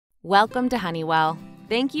Welcome to Honeywell.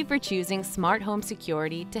 Thank you for choosing Smart Home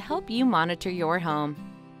Security to help you monitor your home.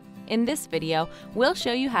 In this video, we'll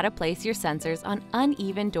show you how to place your sensors on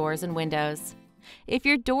uneven doors and windows. If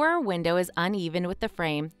your door or window is uneven with the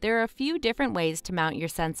frame, there are a few different ways to mount your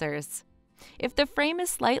sensors. If the frame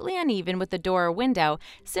is slightly uneven with the door or window,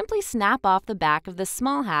 simply snap off the back of the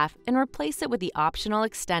small half and replace it with the optional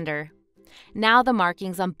extender. Now the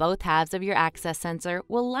markings on both halves of your access sensor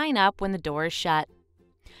will line up when the door is shut.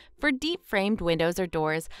 For deep-framed windows or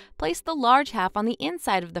doors, place the large half on the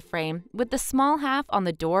inside of the frame with the small half on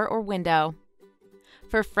the door or window.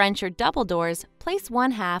 For French or double doors, place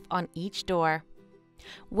one half on each door.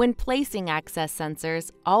 When placing access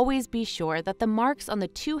sensors, always be sure that the marks on the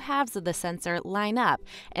two halves of the sensor line up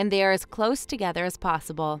and they are as close together as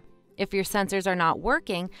possible. If your sensors are not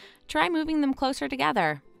working, try moving them closer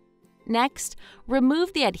together. Next,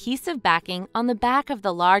 remove the adhesive backing on the back of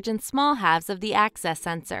the large and small halves of the access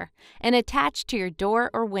sensor and attach to your door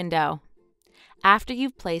or window. After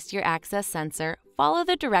you've placed your access sensor, follow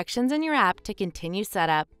the directions in your app to continue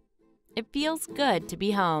setup. It feels good to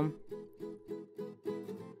be home.